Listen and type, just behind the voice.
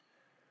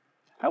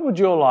How would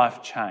your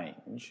life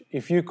change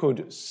if you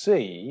could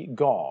see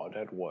God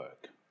at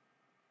work?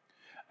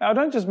 Now, I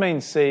don't just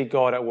mean see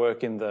God at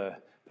work in the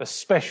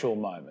special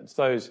moments,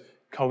 those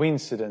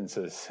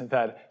coincidences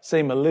that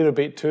seem a little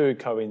bit too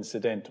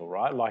coincidental,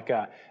 right? Like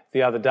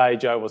the other day,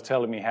 Joe was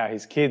telling me how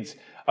his kids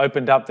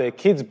opened up their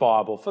kids'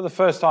 Bible for the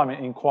first time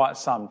in quite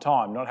some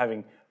time, not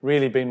having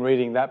really been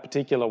reading that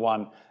particular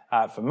one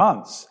for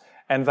months.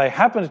 And they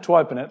happened to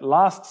open it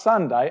last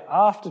Sunday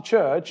after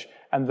church,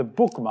 and the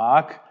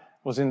bookmark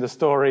was in the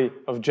story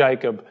of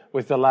Jacob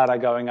with the ladder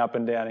going up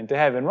and down into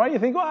heaven, right? You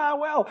think,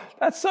 well,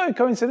 that's so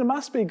coincidental. It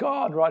must be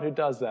God, right, who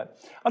does that.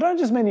 I don't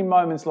just mean in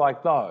moments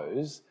like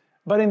those,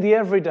 but in the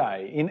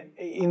everyday,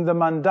 in the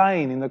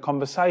mundane, in the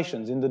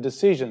conversations, in the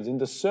decisions, in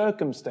the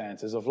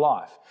circumstances of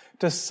life.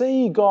 To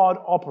see God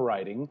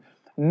operating,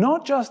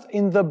 not just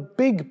in the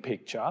big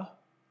picture.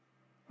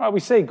 Right, we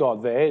see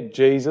God there,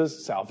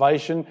 Jesus,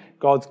 salvation,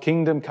 God's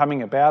kingdom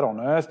coming about on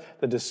earth,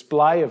 the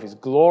display of his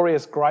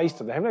glorious grace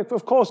to the heaven.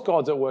 Of course,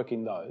 God's at work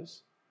in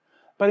those.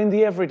 But in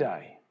the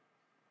everyday,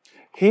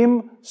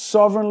 him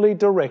sovereignly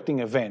directing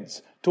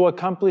events to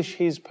accomplish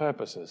his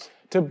purposes,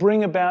 to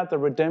bring about the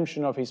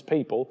redemption of his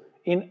people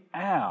in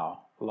our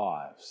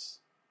lives.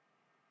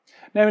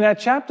 Now, in our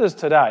chapters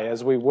today,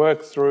 as we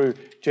work through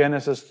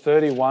Genesis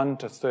 31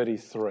 to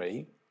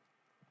 33,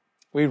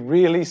 we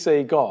really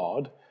see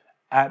God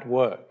at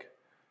work,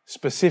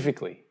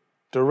 specifically,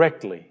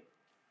 directly,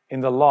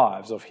 in the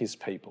lives of his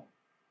people.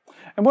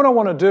 And what I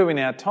want to do in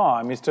our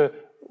time is to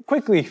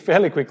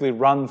fairly quickly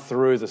run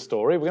through the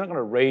story. We're not going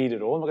to read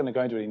it all. I'm not going to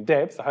go into it in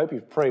depth. I hope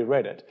you've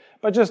pre-read it.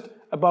 But just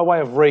by way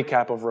of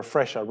recap, of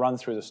refresher, run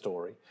through the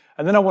story.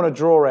 And then I want to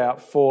draw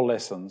out 4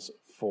 lessons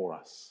for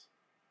us.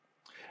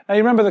 Now,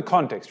 you remember the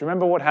context.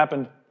 Remember what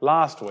happened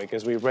last week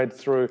as we read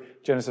through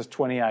Genesis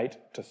 28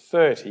 to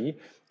 30.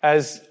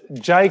 As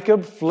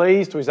Jacob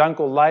flees to his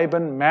uncle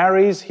Laban,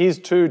 marries his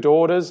 2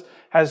 daughters,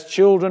 has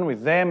children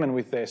with them and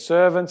with their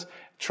servants.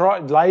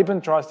 Laban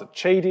tries to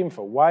cheat him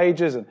for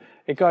wages, and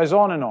it goes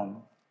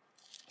on,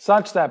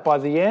 such that by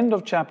the end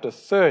of chapter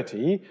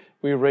 30,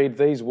 we read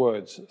these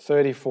words,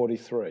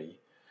 30:43.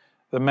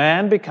 The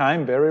man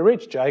became very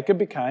rich. Jacob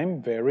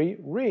became very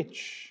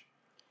rich.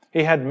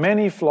 He had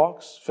many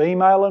flocks,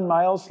 female and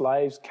male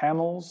slaves,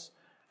 camels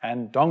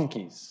and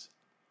donkeys.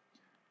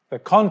 The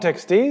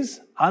context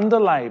is, under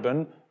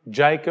Laban,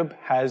 Jacob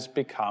has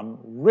become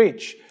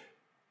rich.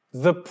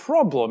 The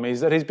problem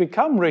is that he's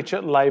become rich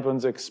at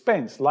Laban's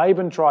expense.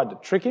 Laban tried to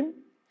trick him,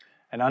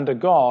 and under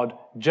God,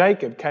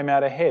 Jacob came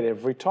out ahead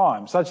every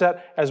time, such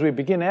that as we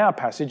begin our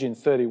passage in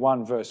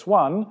 31 verse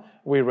 1,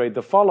 we read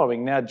the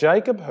following. Now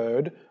Jacob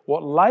heard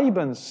what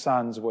Laban's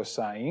sons were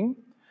saying.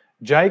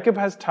 Jacob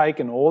has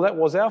taken all that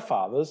was our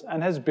father's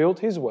and has built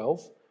his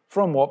wealth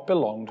from what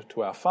belonged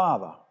to our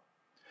father.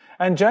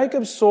 And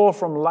Jacob saw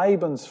from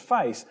Laban's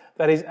face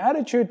that his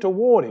attitude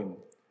toward him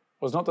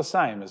was not the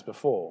same as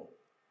before.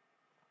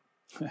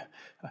 I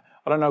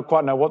don't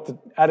quite know what the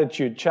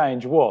attitude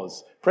change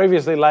was.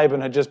 Previously,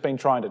 Laban had just been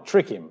trying to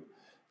trick him.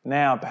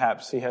 Now,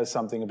 perhaps he has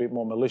something a bit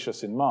more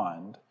malicious in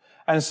mind.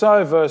 And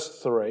so,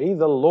 verse 3,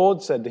 the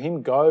Lord said to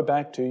him, go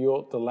back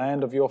to the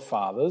land of your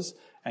fathers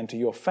and to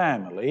your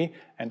family,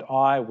 and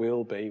I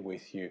will be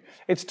with you.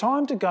 It's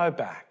time to go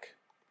back.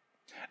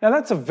 Now,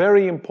 that's a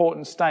very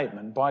important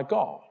statement by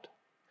God.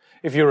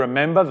 If you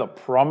remember the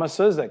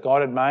promises that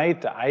God had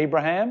made to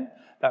Abraham,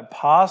 that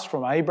passed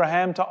from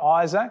Abraham to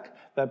Isaac,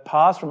 that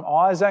passed from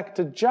Isaac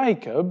to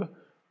Jacob,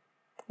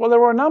 well, there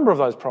were a number of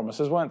those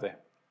promises, weren't there?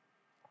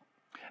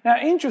 Now,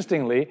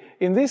 interestingly,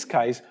 in this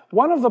case,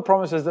 one of the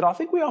promises that I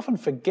think we often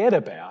forget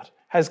about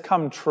has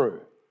come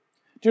true.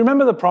 Do you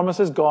remember the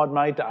promises God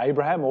made to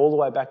Abraham all the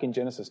way back in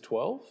Genesis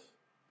 12?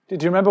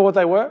 Did you remember what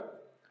they were?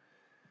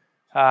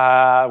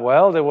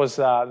 Well, there was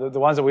the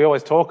ones that we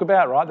always talk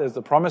about, right? There's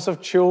the promise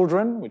of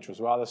children, which was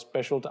rather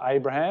special to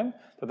Abraham,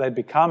 that they'd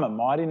become a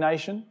mighty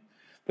nation.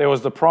 There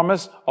was the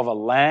promise of a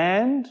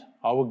land.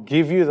 I will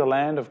give you the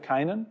land of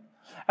Canaan.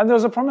 And there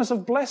was a promise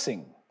of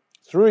blessing.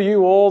 Through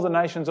you, all the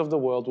nations of the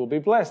world will be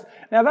blessed.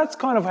 Now, that's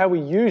kind of how we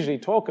usually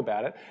talk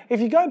about it. If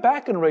you go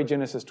back and read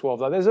Genesis 12,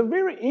 though, there's a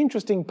very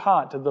interesting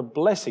part to the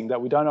blessing that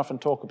we don't often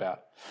talk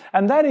about.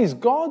 And that is,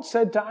 God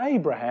said to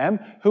Abraham,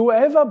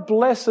 whoever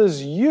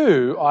blesses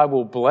you, I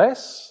will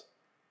bless,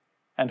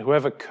 and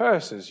whoever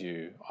curses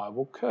you, I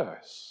will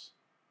curse.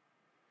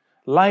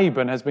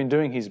 Laban has been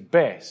doing his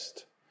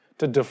best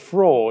to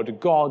defraud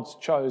God's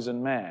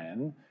chosen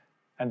man,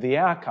 and the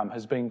outcome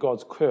has been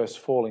God's curse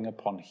falling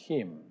upon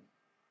him.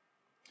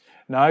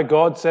 No,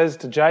 God says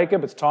to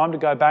Jacob, it's time to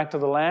go back to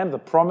the land. The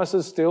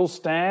promises still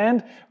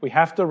stand. We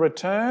have to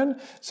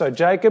return. So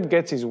Jacob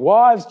gets his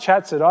wives,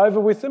 chats it over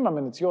with them. I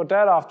mean, it's your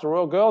dad after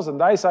all, girls.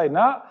 And they say,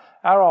 nah,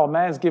 our old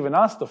man's given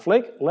us the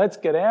flick. Let's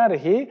get out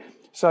of here.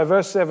 So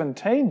verse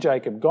 17,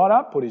 Jacob got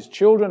up, put his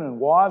children and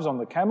wives on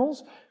the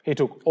camels. He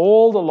took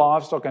all the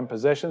livestock and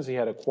possessions he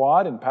had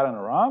acquired in Paddan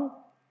Aram,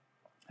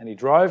 and he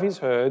drove his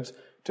herds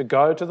to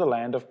go to the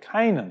land of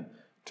Canaan,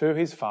 to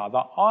his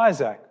father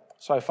Isaac.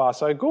 So far,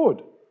 so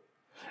good.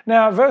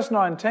 Now, verse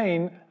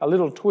 19, a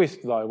little twist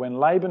though. When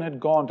Laban had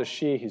gone to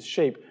shear his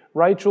sheep,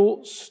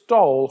 Rachel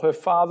stole her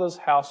father's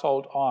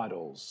household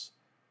idols.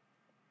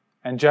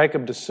 And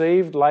Jacob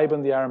deceived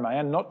Laban the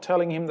Aramean, not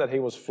telling him that he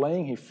was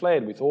fleeing. He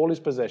fled with all his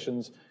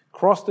possessions,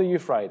 crossed the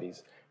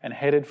Euphrates, and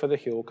headed for the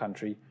hill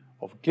country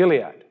of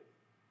Gilead.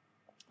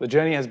 The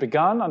journey has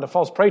begun under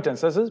false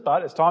pretenses,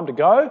 but it's time to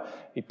go.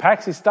 He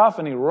packs his stuff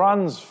and he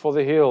runs for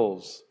the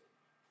hills.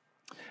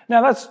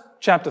 Now that's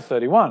chapter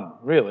 31,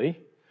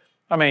 really.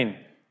 I mean,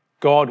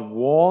 God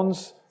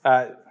warns...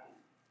 We're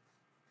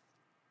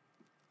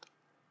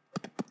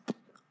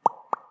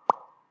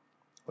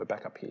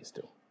back up here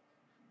still.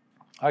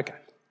 Okay.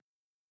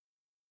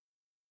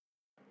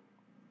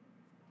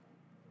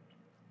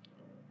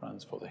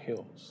 Runs for the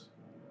hills.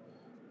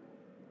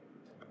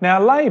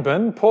 Now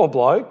Laban, poor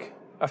bloke,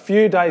 a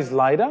few days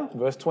later,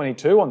 verse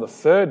 22, on the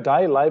third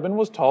day, Laban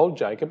was told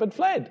Jacob had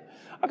fled.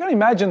 I can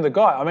imagine the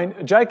guy. I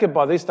mean, Jacob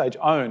by this stage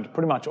owned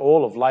pretty much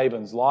all of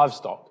Laban's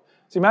livestock.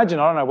 So imagine,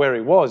 I don't know where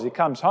he was. He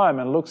comes home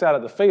and looks out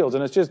at the fields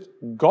and it's just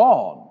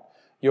gone.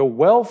 Your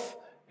wealth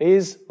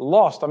is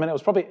lost. I mean, it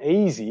was probably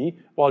easy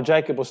while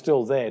Jacob was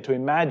still there to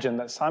imagine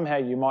that somehow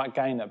you might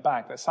gain it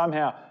back, that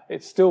somehow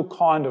it's still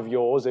kind of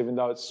yours, even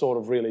though it's sort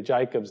of really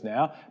Jacob's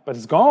now, but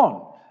it's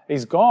gone.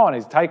 He's gone.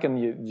 He's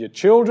taken your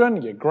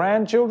children, your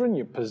grandchildren,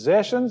 your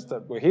possessions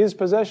that were his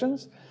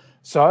possessions.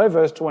 So,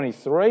 verse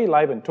 23,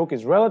 Laban took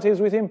his relatives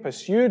with him,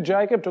 pursued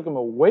Jacob, took him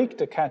a week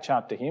to catch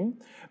up to him.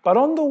 But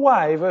on the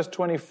way, verse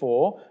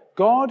 24,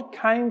 God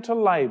came to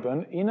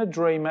Laban in a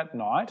dream at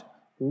night.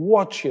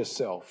 Watch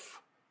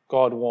yourself,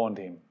 God warned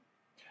him.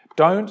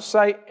 Don't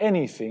say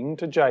anything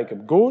to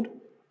Jacob, good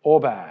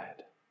or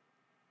bad.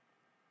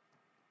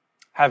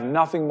 Have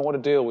nothing more to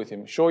deal with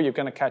him. Sure, you're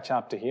going to catch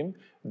up to him.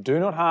 Do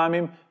not harm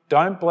him.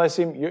 Don't bless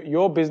him.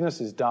 Your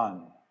business is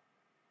done.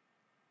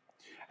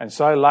 And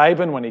so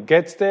Laban, when he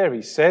gets there,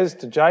 he says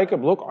to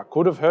Jacob, look, I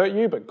could have hurt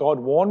you, but God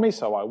warned me,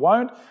 so I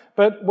won't.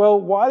 But, well,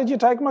 why did you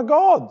take my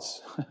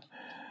gods?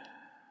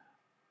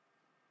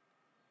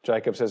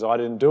 Jacob says, I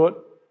didn't do it.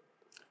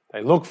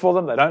 They look for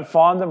them. They don't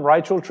find them.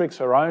 Rachel tricks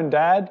her own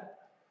dad.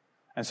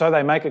 And so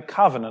they make a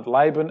covenant,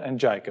 Laban and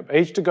Jacob,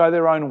 each to go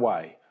their own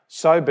way.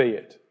 So be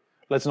it.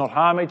 Let's not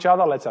harm each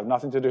other. Let's have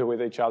nothing to do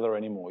with each other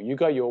anymore. You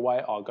go your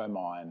way, I'll go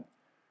mine.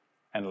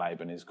 And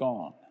Laban is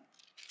gone.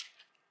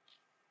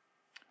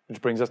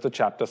 Which brings us to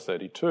chapter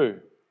 32.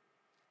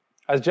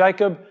 As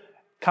Jacob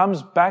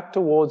comes back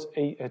towards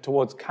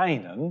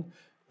Canaan,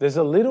 there's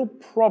a little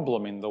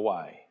problem in the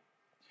way.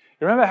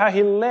 You remember how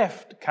he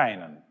left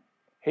Canaan?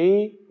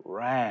 He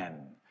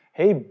ran.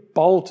 He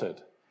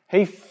bolted.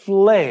 He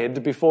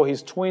fled before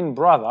his twin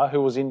brother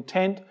who was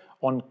intent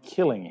on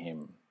killing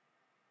him.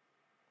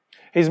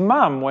 His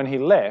mum, when he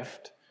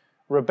left,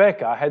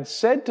 Rebecca, had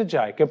said to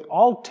Jacob,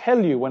 I'll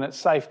tell you when it's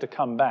safe to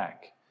come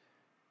back.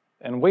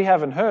 And we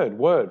haven't heard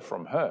word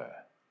from her.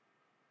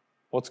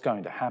 What's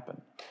going to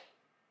happen?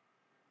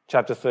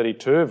 Chapter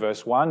 32,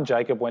 verse 1,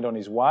 Jacob went on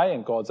his way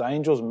and God's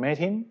angels met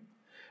him.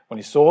 When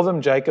he saw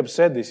them, Jacob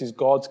said, this is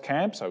God's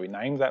camp. So he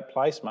named that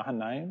place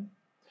Mahanaim.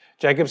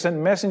 Jacob sent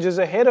messengers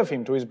ahead of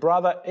him to his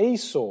brother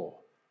Esau.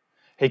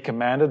 He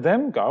commanded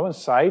them, go and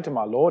say to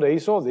my lord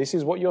Esau, this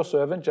is what your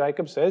servant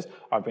Jacob says.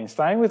 I've been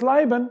staying with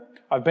Laban.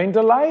 I've been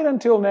delayed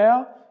until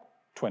now,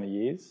 20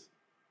 years.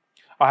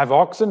 I have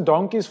oxen,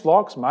 donkeys,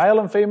 flocks, male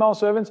and female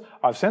servants.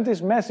 I've sent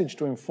this message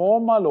to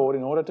inform my lord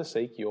in order to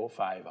seek your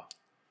favour.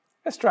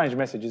 A strange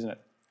message, isn't it?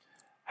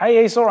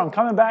 Hey Esau, I'm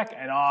coming back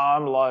and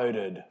I'm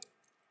loaded.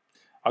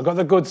 I've got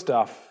the good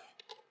stuff.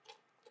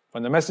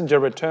 When the messenger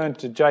returned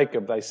to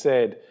Jacob, they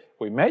said,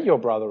 we met your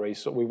brother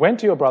Esau. We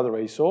went to your brother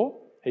Esau.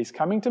 He's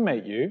coming to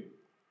meet you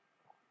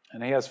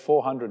and he has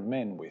 400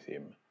 men with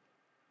him.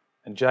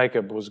 And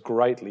Jacob was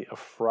greatly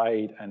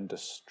afraid and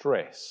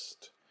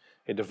distressed.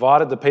 He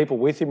divided the people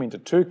with him into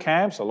 2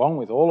 camps along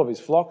with all of his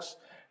flocks.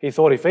 He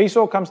thought if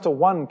Esau comes to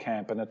one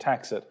camp and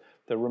attacks it,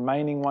 the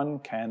remaining one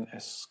can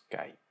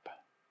escape.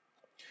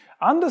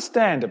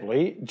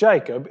 Understandably,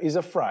 Jacob is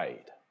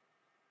afraid.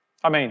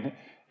 I mean,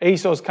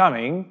 Esau's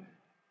coming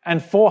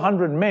and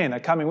 400 men are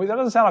coming with. That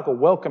doesn't sound like a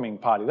welcoming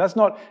party. That's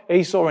not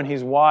Esau and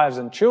his wives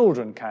and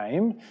children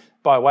came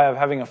by way of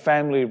having a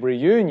family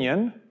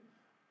reunion.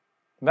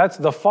 That's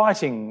the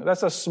fighting.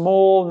 That's a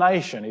small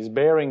nation is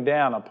bearing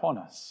down upon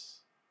us.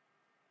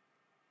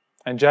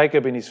 And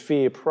Jacob in his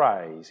fear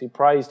prays. He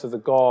prays to the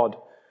God,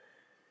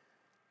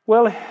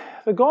 well,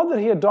 the God that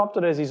he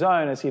adopted as his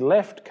own as he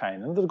left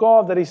Canaan, the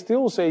God that he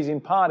still sees in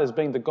part as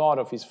being the God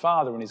of his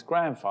father and his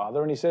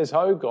grandfather, and he says,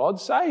 oh God,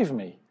 save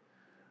me.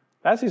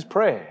 That's his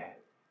prayer.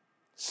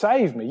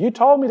 Save me. You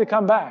told me to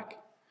come back.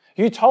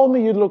 You told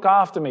me you'd look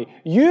after me.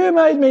 You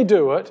made me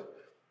do it.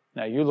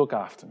 Now you look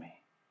after me.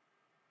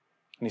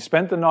 And he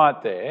spent the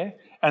night there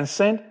and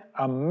sent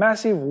a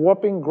massive,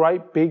 whopping,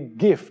 great big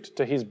gift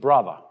to his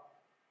brother.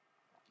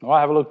 All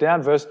right, have a look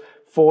down, verse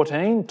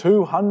 14,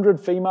 200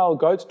 female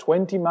goats,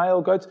 20 male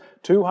goats,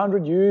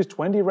 200 ewes,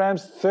 20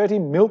 rams, 30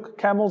 milk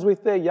camels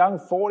with their young,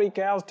 40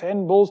 cows,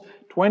 10 bulls,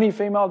 20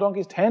 female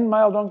donkeys, 10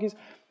 male donkeys,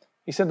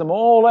 He sent them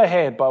all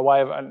ahead by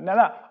way of...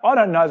 Now, I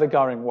don't know the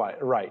going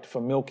rate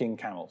for milking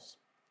camels.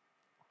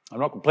 I'm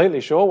not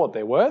completely sure what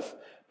they're worth,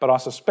 but I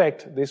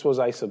suspect this was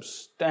a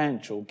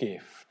substantial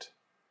gift.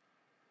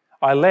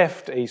 I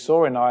left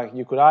Esau, and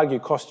you could argue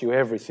cost you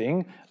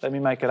everything. Let me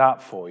make it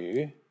up for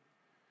you.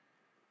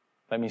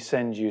 Let me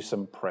send you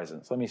some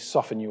presents. Let me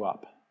soften you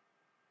up.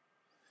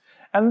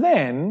 And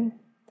then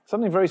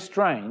something very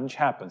strange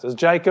happens. As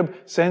Jacob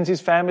sends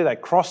his family, they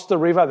cross the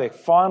river. They're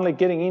finally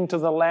getting into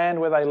the land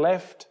where they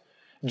left.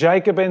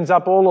 Jacob ends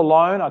up all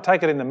alone. I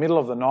take it in the middle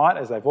of the night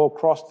as they've all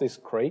crossed this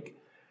creek.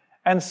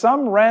 And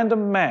some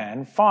random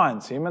man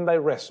finds him and they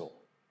wrestle.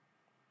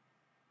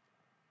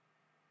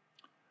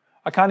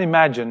 I can't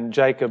imagine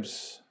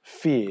Jacob's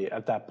fear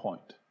at that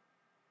point.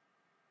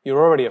 You're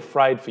already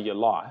afraid for your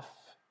life.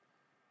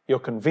 You're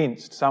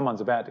convinced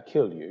someone's about to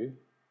kill you.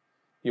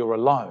 You're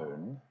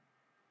alone.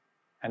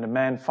 And a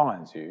man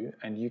finds you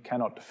and you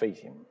cannot defeat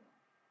him.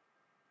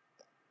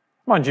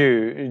 Mind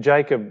you,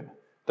 Jacob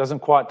doesn't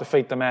quite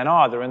defeat the man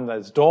either. And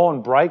as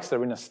dawn breaks,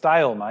 they're in a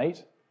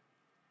stalemate.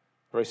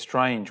 Very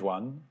strange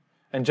one.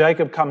 And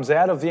Jacob comes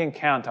out of the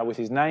encounter with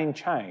his name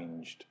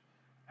changed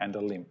and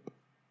a limp.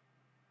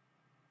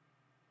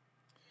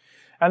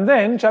 And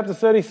then, chapter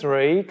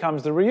 33,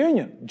 comes the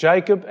reunion.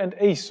 Jacob and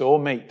Esau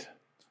meet.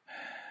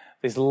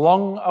 This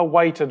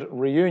long-awaited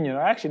reunion.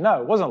 Actually,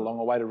 no, it wasn't a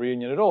long-awaited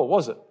reunion at all,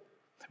 was it?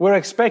 We're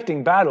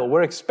expecting battle.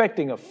 We're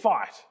expecting a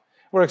fight.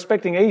 We're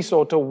expecting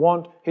Esau to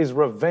want his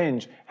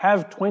revenge.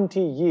 Have 20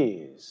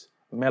 years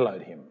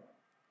mellowed him.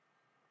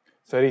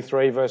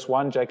 33 verse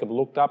 1, Jacob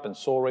looked up and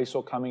saw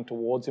Esau coming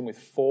towards him with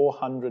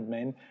 400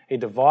 men. He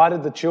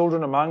divided the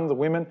children among the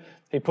women.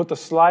 He put the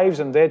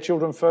slaves and their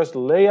children first,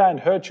 Leah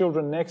and her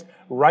children next,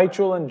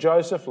 Rachel and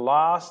Joseph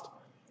last.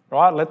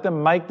 Right? Let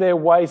them make their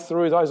way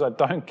through those I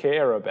don't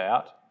care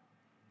about.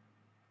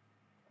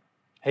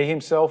 He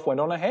himself went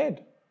on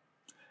ahead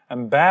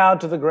and bowed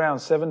to the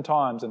ground 7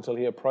 times until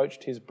he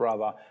approached his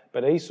brother.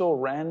 But Esau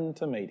ran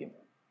to meet him,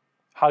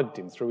 hugged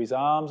him, threw his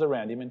arms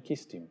around him and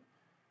kissed him,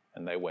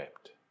 and they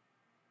wept.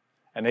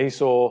 And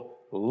Esau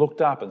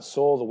looked up and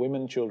saw the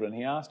women and children.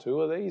 He asked, "Who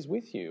are these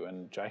with you?"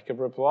 And Jacob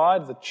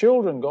replied, "The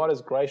children God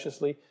has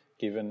graciously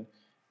given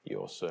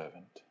your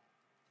servant."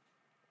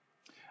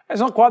 It's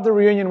not quite the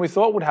reunion we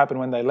thought would happen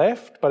when they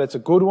left, but it's a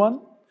good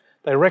one.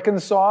 They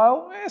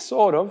reconcile,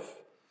 sort of.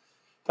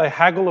 They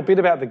haggle a bit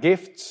about the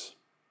gifts.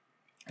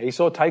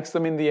 Esau takes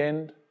them in the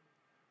end.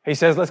 He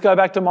says, "Let's go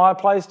back to my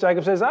place."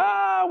 Jacob says,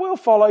 "We'll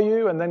follow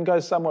you," and then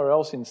goes somewhere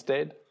else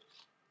instead.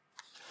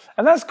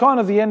 And that's kind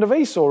of the end of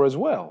Esau as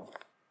well.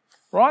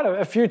 Right?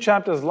 A few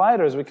chapters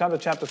later, as we come to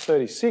chapter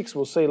 36,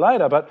 we'll see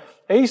later, but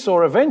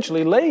Esau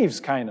eventually leaves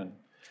Canaan.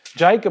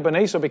 Jacob and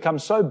Esau become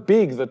so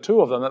big, the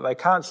two of them, that they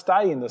can't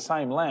stay in the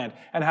same land.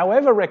 And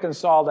however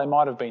reconciled they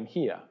might have been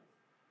here,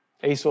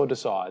 Esau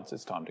decides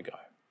it's time to go.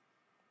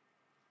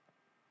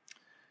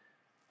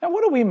 Now,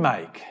 what do we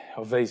make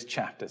of these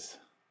chapters?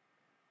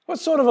 What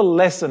sort of a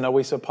lesson are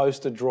we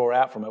supposed to draw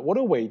out from it? What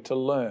are we to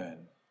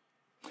learn?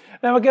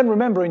 Now, again,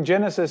 remember, in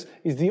Genesis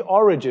is the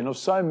origin of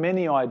so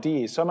many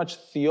ideas, so much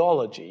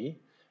theology,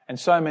 and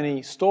so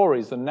many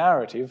stories, the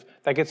narrative,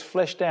 that gets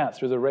fleshed out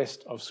through the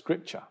rest of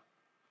Scripture.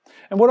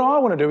 And what I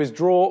want to do is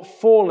draw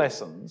 4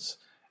 lessons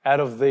out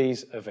of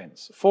these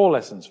events. 4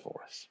 lessons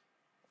for us.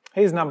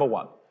 Here's number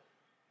 1.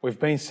 We've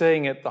been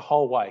seeing it the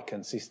whole way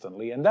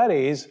consistently, and that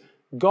is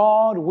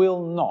God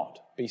will not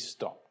be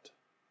stopped.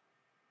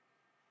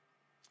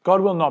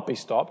 God will not be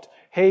stopped.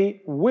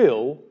 He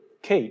will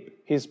keep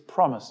his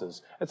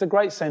promises. It's a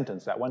great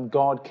sentence, that one.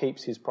 God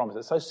keeps his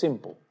promises. It's so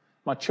simple.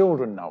 My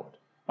children know it.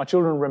 My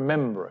children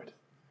remember it.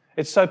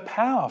 It's so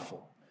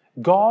powerful.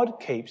 God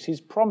keeps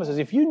his promises.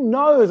 If you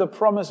know the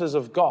promises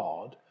of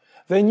God,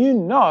 then you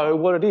know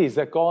what it is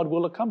that God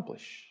will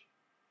accomplish.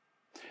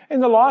 In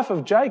the life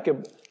of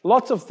Jacob,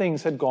 lots of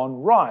things had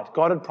gone right.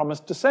 God had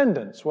promised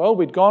descendants. Well,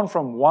 we'd gone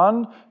from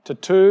 1 to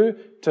 2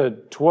 to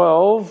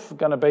 12,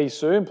 going to be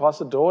soon,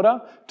 plus a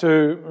daughter,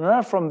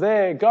 to from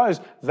there it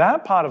goes.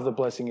 That part of the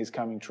blessing is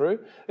coming true.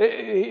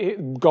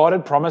 God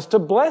had promised to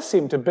bless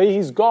him, to be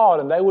his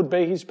God, and they would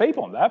be his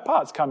people. And that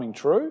part's coming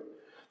true.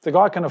 The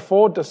guy can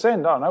afford to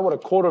send,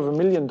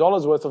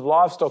 $250,000 worth of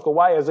livestock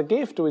away as a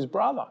gift to his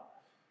brother.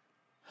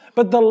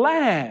 But the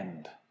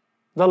land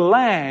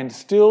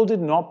still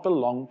did not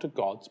belong to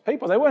God's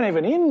people. They weren't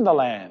even in the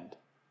land.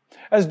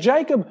 As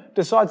Jacob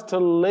decides to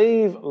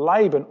leave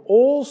Laban,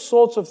 all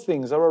sorts of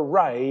things are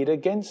arrayed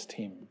against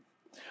him.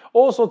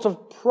 All sorts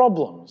of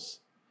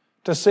problems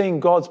to seeing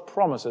God's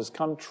promises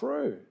come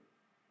true.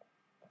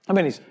 I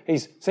mean, he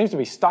seems to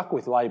be stuck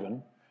with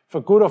Laban, for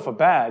good or for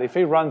bad. If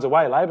he runs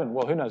away, Laban,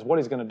 well, who knows what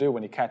he's going to do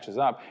when he catches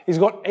up. He's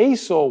got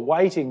Esau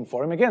waiting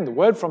for him. Again, the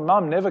word from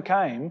Mum never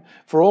came.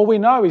 For all we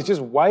know, he's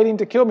just waiting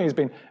to kill me. He's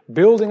been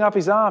building up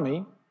his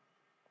army.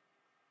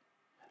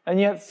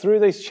 And yet, through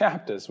these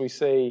chapters, we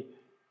see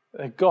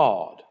that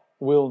God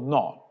will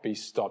not be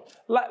stopped.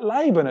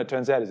 Laban, it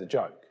turns out, is a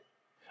joke.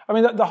 I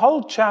mean, the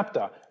whole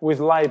chapter with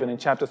Laban in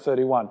chapter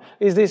 31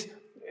 is this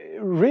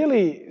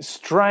really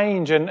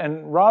strange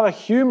and rather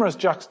humorous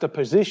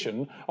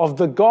juxtaposition of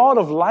the God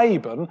of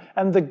Laban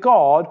and the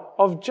God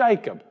of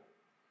Jacob.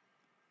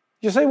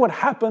 You see what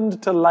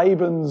happened to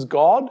Laban's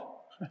God?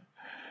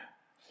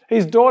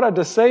 His daughter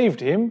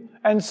deceived him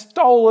and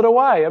stole it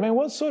away. I mean,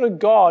 what sort of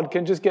God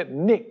can just get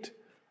nicked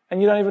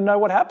and you don't even know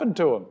what happened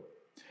to him?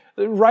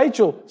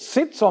 Rachel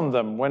sits on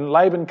them when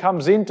Laban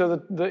comes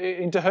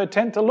into her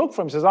tent to look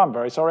for him. Says, I'm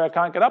very sorry I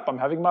can't get up. I'm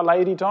having my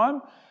lady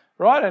time.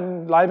 Right?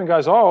 And Laban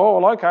goes,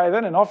 oh, okay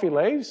then, and off he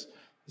leaves.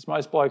 As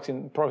most blokes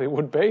probably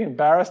would be,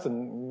 embarrassed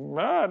and,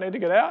 I need to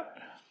get out.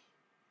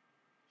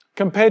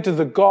 Compared to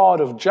the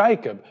God of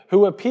Jacob,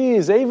 who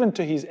appears even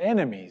to his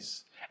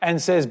enemies and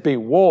says, be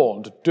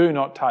warned, do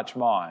not touch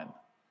mine.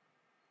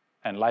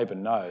 And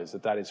Laban knows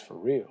that is for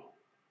real.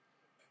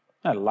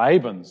 Now,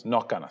 Laban's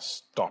not going to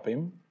stop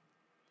him.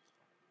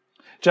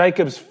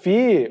 Jacob's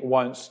fear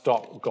won't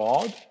stop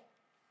God.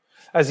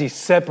 As he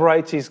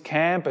separates his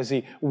camp, as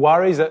he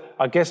worries that,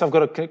 I guess I've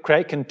got to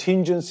create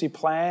contingency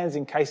plans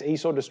in case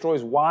Esau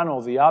destroys one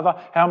or the other.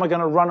 How am I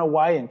going to run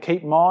away and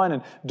keep mine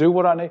and do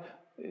what I need?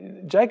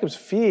 Jacob's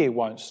fear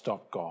won't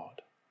stop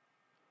God.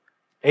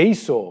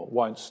 Esau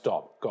won't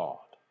stop God.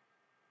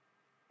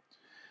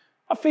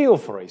 I feel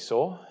for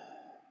Esau,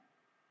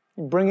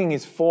 bringing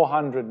his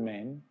 400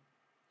 men.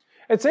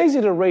 It's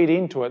easy to read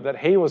into it that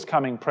he was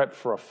coming prepped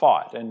for a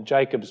fight, and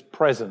Jacob's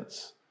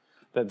presence,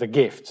 the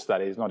gifts,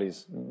 that is, not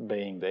his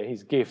being there,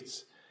 his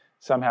gifts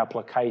somehow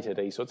placated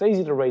Esau. It's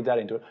easy to read that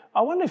into it.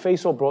 I wonder if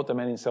Esau brought the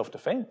men in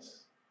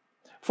self-defense.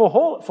 For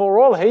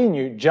all he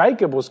knew,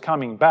 Jacob was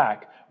coming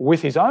back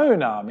with his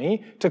own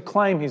army to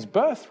claim his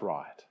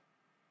birthright.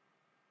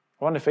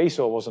 I wonder if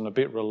Esau wasn't a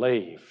bit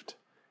relieved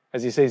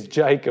as he sees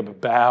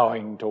Jacob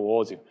bowing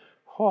towards him.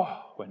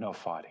 Oh, we're not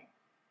fighting.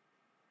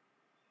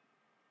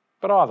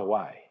 But either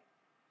way,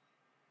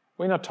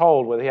 we're not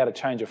told whether he had a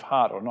change of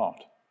heart or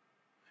not.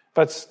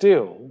 But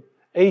still,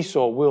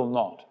 Esau will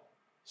not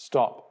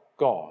stop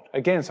God.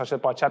 Again, such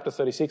that by chapter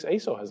 36,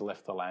 Esau has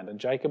left the land and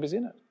Jacob is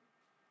in it.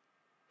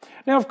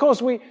 Now, of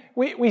course, we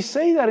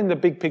see that in the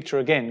big picture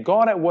again.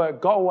 God at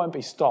work, God won't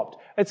be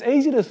stopped. It's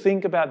easy to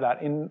think about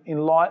that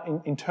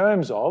in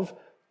terms of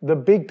the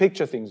big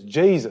picture things.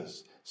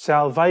 Jesus,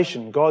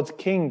 salvation, God's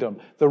kingdom,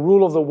 the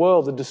rule of the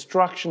world, the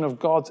destruction of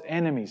God's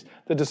enemies,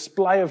 the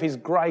display of his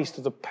grace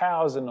to the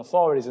powers and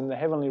authorities in the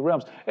heavenly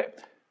realms.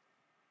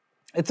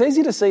 It's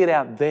easy to see it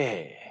out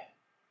there.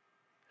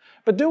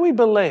 But do we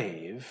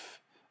believe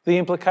the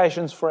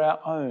implications for our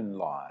own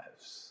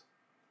lives?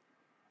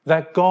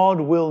 That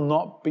God will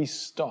not be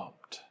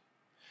stopped.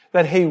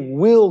 That he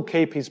will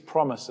keep his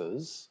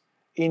promises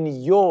in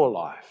your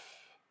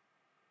life.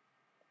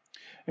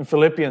 In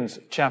Philippians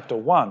chapter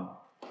 1,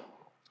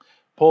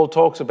 Paul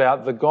talks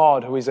about the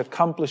God who is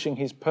accomplishing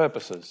his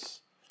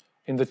purposes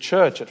in the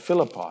church at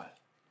Philippi.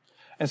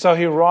 And so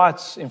he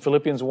writes in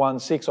Philippians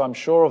 1:6, I'm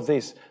sure of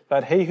this,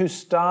 that he who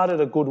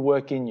started a good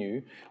work in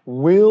you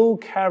will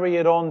carry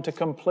it on to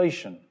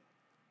completion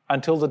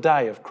until the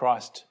day of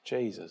Christ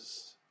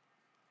Jesus.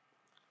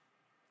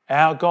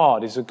 Our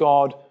God is a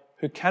God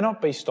who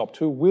cannot be stopped,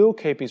 who will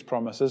keep his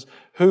promises,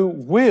 who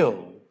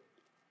will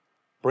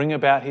bring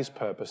about his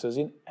purposes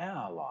in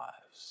our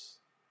lives.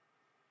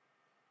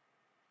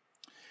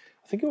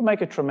 I think it will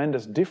make a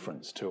tremendous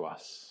difference to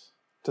us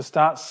to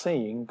start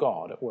seeing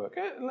God at work.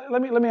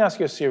 Let me ask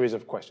you a series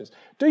of questions.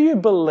 Do you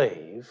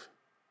believe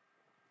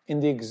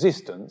in the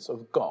existence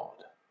of God?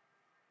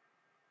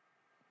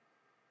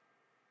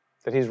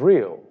 That he's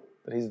real,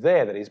 that he's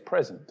there, that he's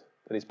present,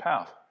 that he's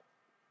powerful?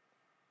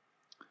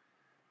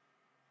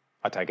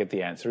 I take it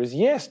the answer is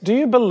yes. Do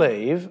you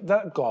believe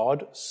that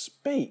God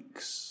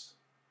speaks?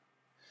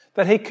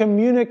 That he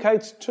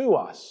communicates to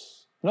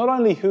us, not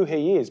only who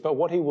he is, but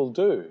what he will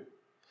do.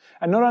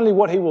 And not only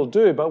what he will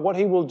do, but what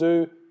he will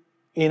do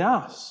in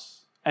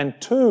us and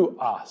to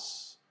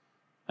us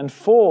and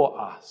for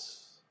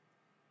us.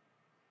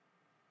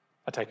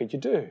 I take it you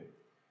do.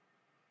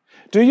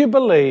 Do you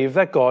believe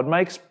that God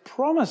makes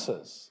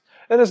promises?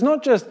 That it's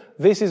not just,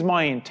 this is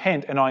my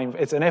intent and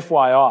it's an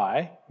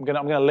FYI, I'm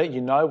going to let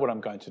you know what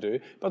I'm going to do,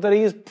 but that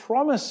he is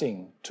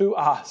promising to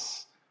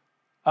us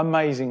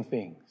amazing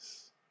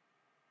things.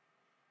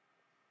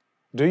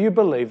 Do you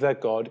believe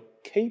that God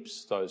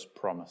keeps those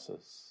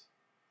promises?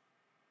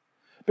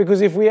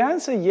 Because if we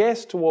answer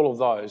yes to all of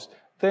those,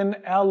 then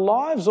our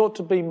lives ought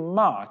to be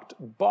marked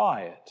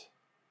by it.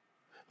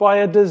 By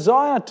a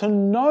desire to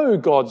know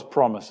God's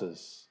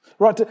promises.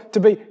 Right? To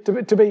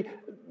be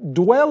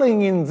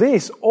dwelling in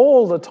this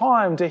all the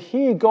time, to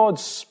hear God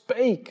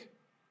speak.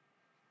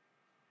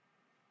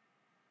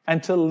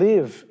 And to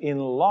live in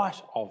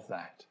light of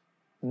that,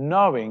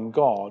 knowing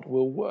God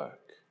will work.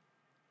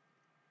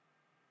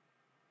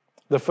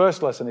 The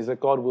first lesson is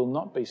that God will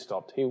not be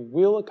stopped. He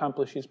will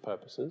accomplish his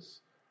purposes.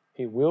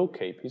 He will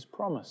keep his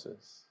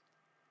promises.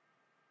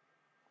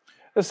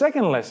 The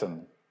second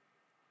lesson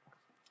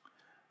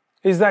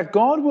is that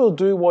God will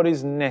do what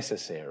is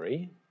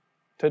necessary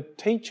to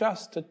teach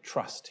us to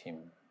trust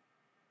him.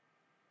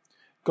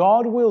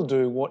 God will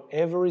do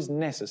whatever is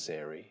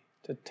necessary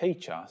to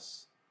teach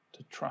us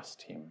to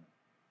trust him.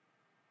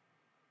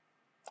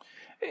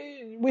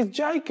 With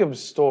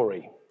Jacob's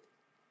story,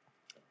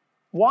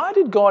 why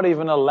did God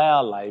even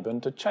allow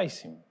Laban to chase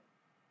him?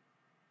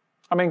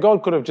 I mean,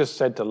 God could have just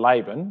said to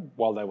Laban,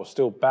 while they were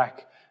still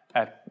back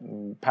at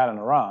Paddan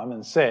Aram,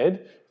 and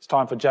said, it's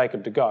time for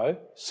Jacob to go.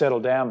 Settle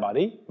down,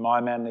 buddy.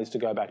 My man needs to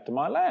go back to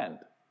my land.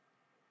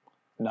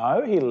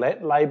 No, he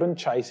let Laban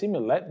chase him. He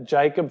let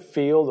Jacob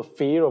feel the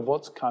fear of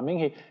what's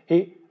coming.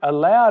 He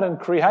allowed and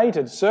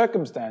created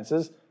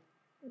circumstances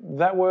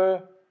that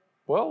were,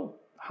 well,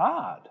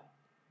 hard.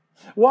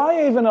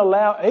 Why even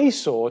allow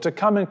Esau to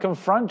come and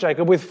confront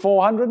Jacob with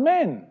 400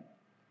 men?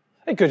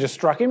 He could have just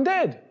struck him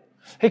dead.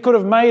 He could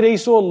have made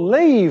Esau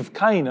leave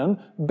Canaan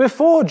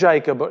before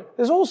Jacob.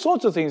 There's all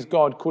sorts of things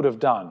God could have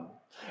done.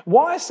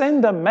 Why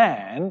send a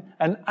man,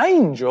 an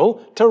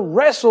angel, to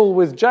wrestle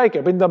with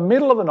Jacob in the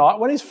middle of the night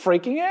when he's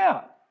freaking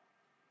out?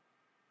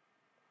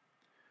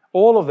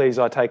 All of these,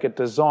 I take it,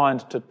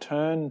 designed to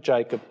turn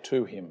Jacob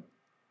to him.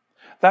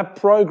 That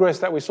progress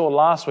that we saw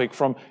last week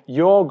from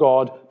your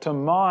God to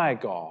my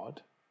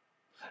God,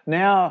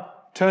 now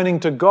turning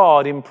to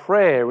God in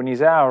prayer in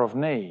his hour of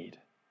need.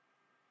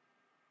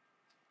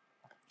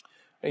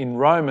 In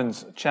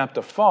Romans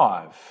chapter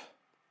 5,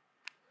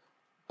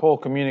 Paul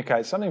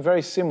communicates something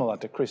very similar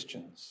to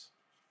Christians.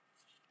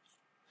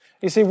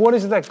 You see, what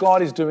is it that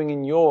God is doing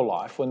in your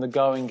life when the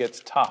going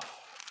gets tough?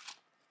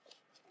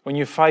 When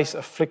you face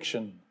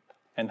affliction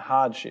and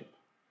hardship?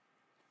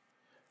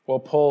 Well,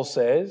 Paul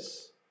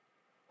says,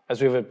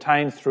 as we've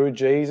obtained through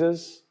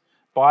Jesus,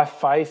 by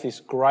faith, this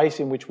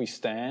grace in which we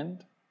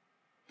stand,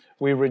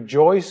 we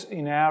rejoice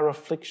in our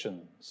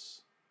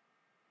afflictions.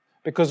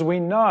 Because we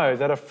know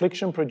that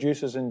affliction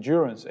produces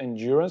endurance.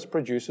 Endurance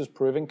produces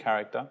proven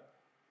character,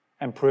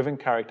 and proven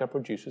character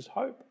produces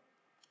hope,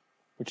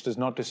 which does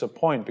not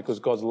disappoint because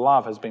God's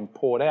love has been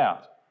poured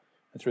out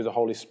and through the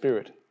Holy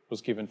Spirit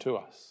was given to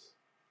us.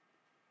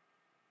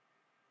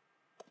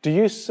 Do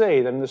you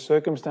see that in the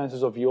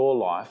circumstances of your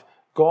life,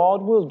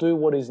 God will do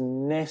what is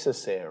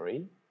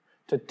necessary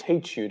to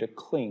teach you to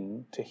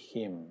cling to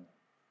him?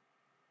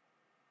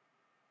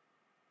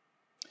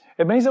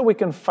 It means that we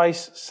can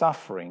face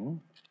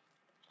suffering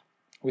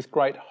with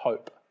great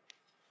hope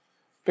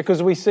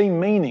because we see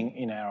meaning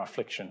in our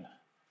affliction.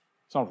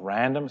 It's not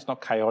random, it's not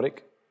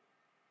chaotic,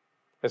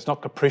 it's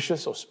not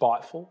capricious or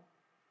spiteful.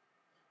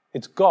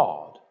 It's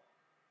God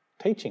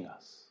teaching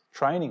us,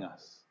 training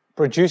us,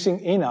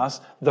 producing in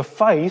us the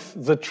faith,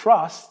 the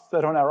trust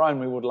that on our own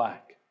we would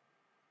lack.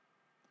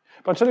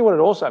 But I'll tell you what it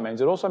also means.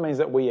 It also means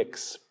that we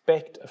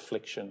expect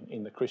affliction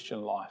in the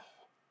Christian life.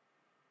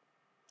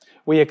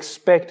 We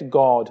expect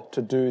God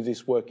to do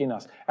this work in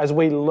us. As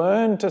we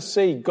learn to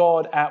see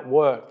God at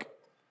work,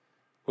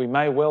 we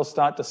may well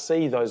start to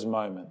see those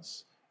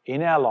moments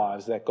in our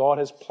lives that God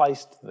has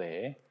placed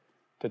there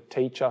to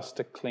teach us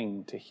to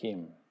cling to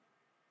him.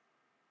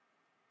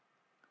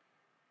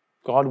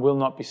 God will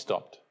not be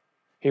stopped.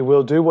 He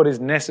will do what is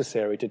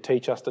necessary to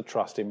teach us to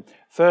trust him.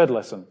 Third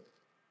lesson,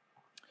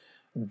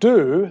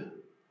 do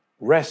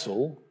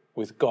wrestle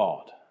with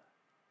God.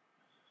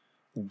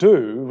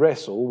 Do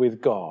wrestle with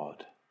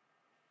God.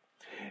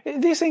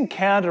 This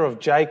encounter of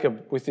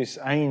Jacob with this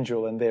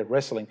angel and their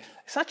wrestling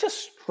is such a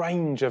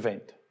strange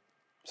event.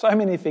 So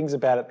many things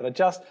about it that are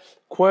just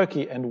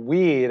quirky and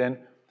weird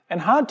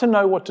and hard to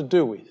know what to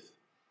do with.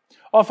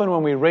 Often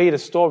when we read a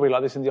story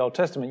like this in the Old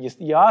Testament,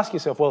 you ask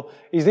yourself, well,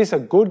 is this a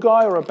good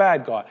guy or a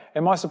bad guy?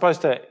 Am I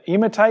supposed to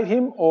imitate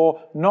him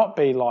or not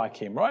be like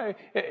him, right?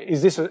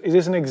 Is this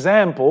an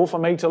example for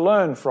me to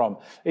learn from?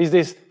 Is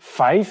this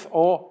faith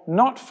or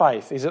not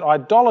faith? Is it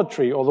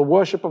idolatry or the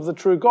worship of the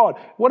true God?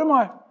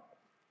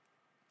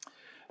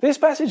 This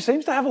passage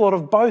seems to have a lot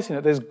of both in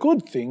it. There's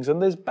good things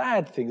and there's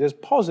bad things. There's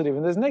positive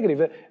and there's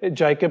negative.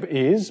 Jacob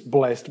is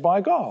blessed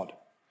by God,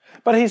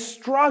 but he's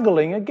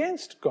struggling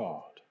against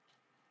God.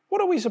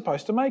 What are we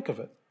supposed to make of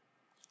it?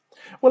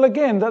 Well,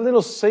 again, that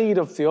little seed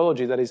of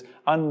theology that is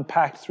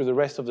unpacked through the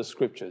rest of the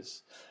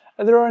scriptures.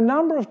 There are a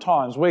number of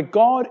times where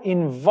God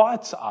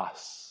invites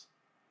us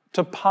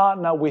to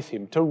partner with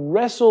him, to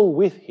wrestle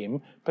with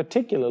him,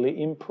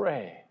 particularly in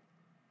prayer.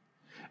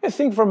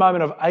 Think for a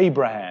moment of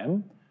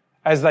Abraham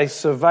as they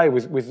survey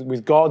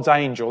with God's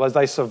angel, as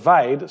they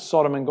surveyed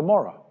Sodom and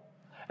Gomorrah.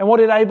 And what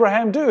did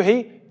Abraham do?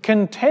 He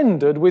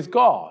contended with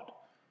God.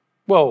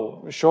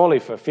 Well, surely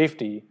for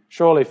 50,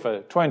 surely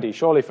for 20,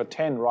 surely for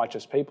 10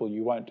 righteous people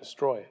you won't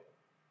destroy it.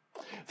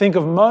 Think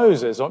of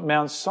Moses at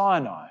Mount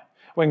Sinai,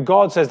 when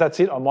God says, that's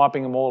it, I'm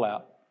wiping them all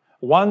out.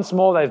 Once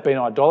more they've been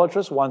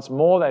idolatrous, once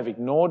more they've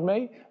ignored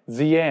me,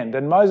 the end.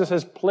 And Moses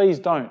says, please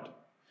don't.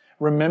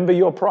 Remember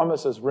your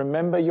promises,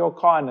 remember your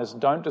kindness,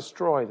 don't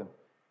destroy them.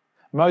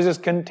 Moses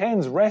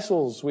contends,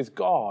 wrestles with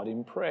God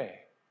in prayer.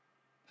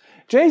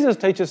 Jesus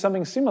teaches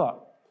something similar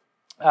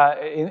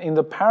in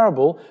the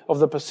parable of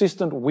the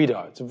persistent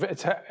widow.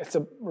 It's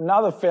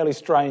another fairly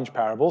strange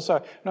parable, so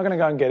I'm not going to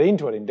go and get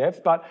into it in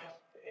depth, but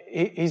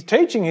he's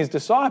teaching his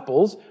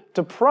disciples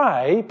to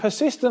pray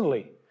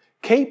persistently.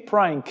 Keep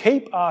praying,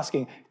 keep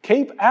asking,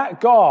 keep at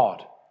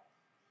God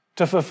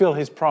to fulfill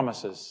his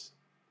promises.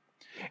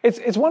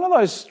 It's one of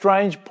those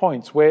strange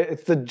points where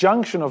it's the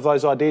junction of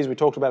those ideas we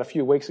talked about a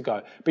few weeks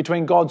ago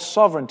between God's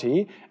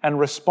sovereignty and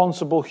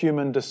responsible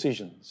human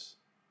decisions.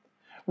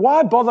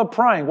 Why bother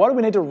praying? Why do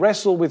we need to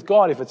wrestle with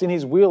God if it's in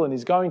His will and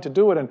He's going to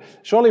do it? And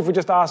surely if we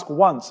just ask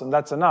once and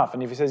that's enough,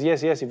 and if He says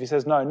yes, yes, if He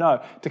says no,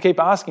 no, to keep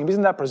asking Him,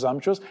 isn't that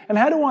presumptuous? And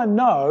how do I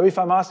know if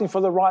I'm asking for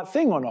the right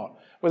thing or not?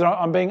 Whether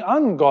I'm being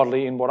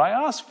ungodly in what I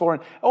ask for?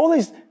 And all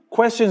these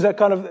questions that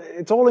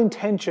it's all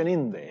intention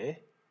in there.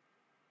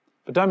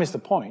 But don't miss the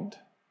point.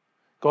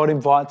 God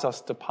invites us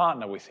to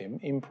partner with Him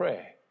in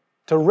prayer,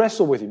 to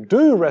wrestle with Him.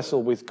 Do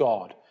wrestle with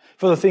God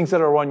for the things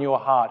that are on your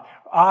heart,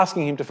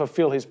 asking Him to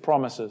fulfill His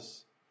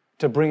promises,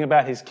 to bring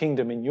about His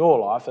kingdom in your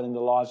life and in the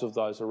lives of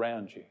those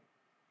around you.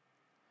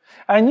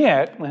 And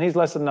yet, and here's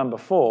lesson number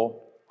 4,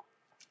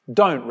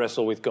 don't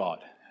wrestle with God.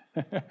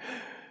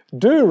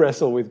 Do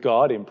wrestle with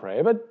God in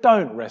prayer, but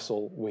don't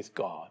wrestle with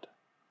God.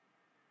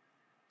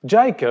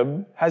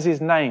 Jacob has his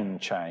name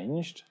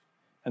changed,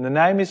 and the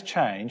name is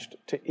changed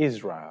to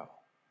Israel,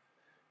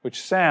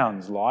 which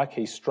sounds like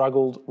he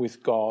struggled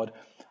with God.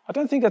 I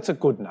don't think that's a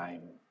good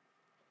name.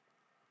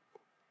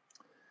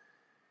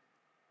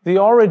 The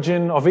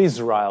origin of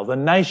Israel, the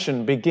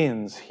nation,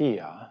 begins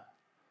here.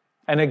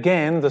 And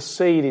again, the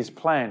seed is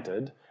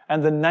planted,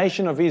 and the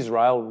nation of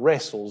Israel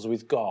wrestles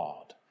with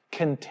God,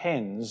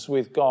 contends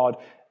with God,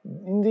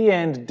 in the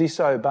end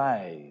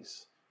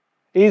disobeys.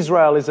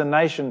 Israel is a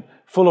nation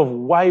full of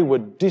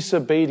wayward,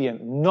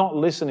 disobedient, not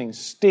listening,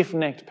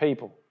 stiff-necked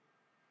people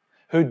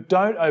who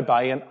don't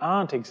obey and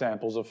aren't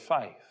examples of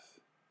faith.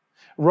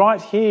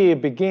 Right here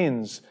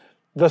begins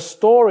the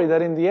story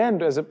that in the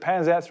end, as it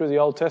pans out through the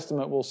Old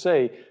Testament, we'll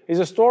see, is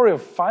a story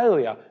of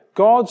failure.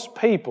 God's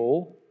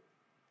people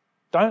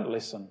don't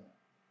listen.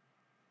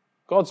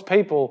 God's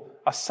people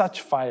are such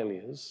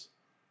failures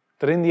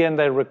that in the end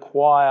they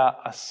require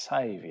a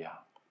saviour.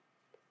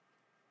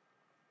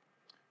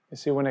 You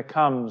see, when it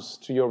comes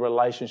to your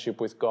relationship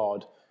with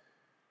God,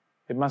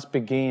 it must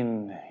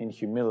begin in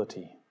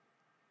humility.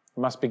 It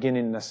must begin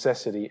in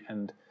necessity,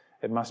 and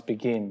it must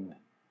begin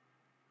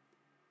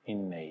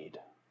in need.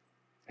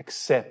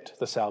 Accept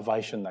the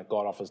salvation that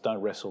God offers.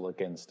 Don't wrestle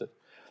against it.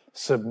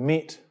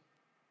 Submit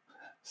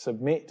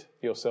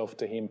yourself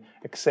to Him.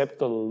 Accept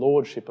the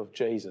lordship of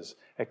Jesus.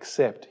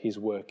 Accept His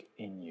work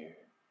in you.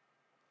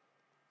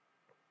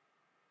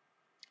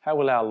 How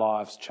will our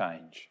lives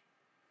change?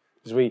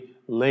 As we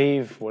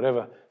leave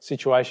whatever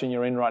situation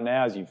you're in right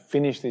now, as you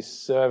finish this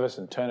service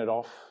and turn it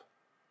off,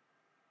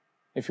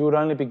 if you would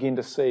only begin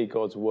to see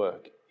God's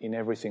work in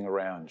everything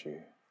around you,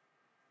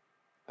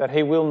 that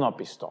He will not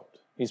be stopped.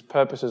 His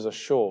purposes are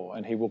sure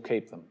and He will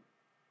keep them.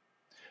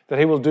 That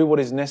He will do what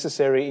is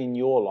necessary in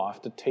your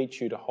life to teach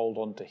you to hold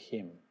on to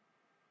Him.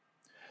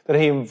 That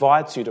He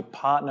invites you to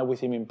partner with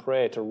Him in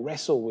prayer, to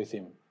wrestle with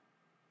Him.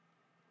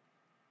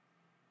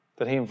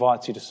 That He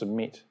invites you to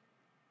submit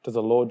to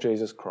the Lord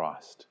Jesus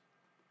Christ,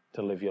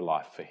 to live your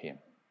life for Him.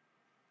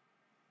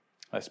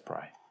 Let's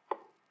pray.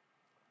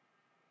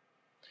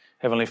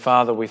 Heavenly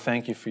Father, we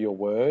thank You for Your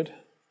word.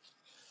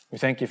 We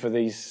thank You for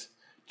these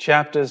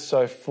chapters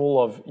so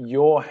full of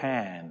Your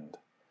hand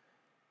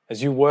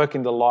as You work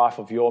in the life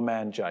of Your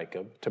man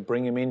Jacob to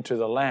bring him into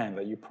the land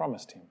that You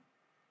promised him.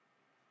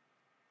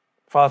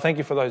 Father, thank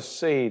You for those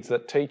seeds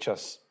that teach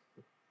us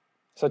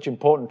such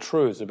important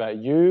truths about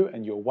You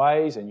and Your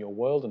ways and Your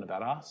world and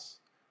about us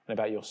and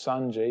about Your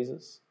Son,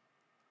 Jesus.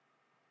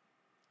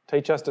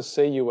 Teach us to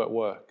see You at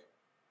work,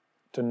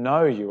 to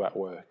know You at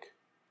work,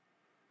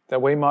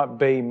 that we might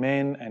be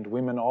men and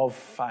women of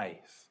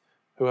faith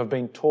who have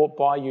been taught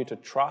by You to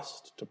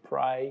trust, to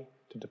pray,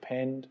 to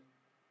depend,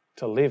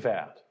 to live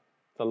out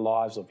the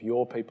lives of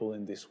Your people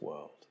in this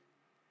world.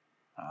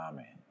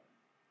 Amen.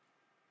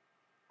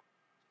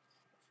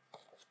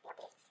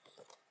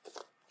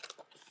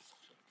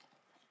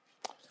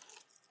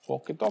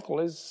 Walkie-talkie,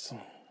 Liz.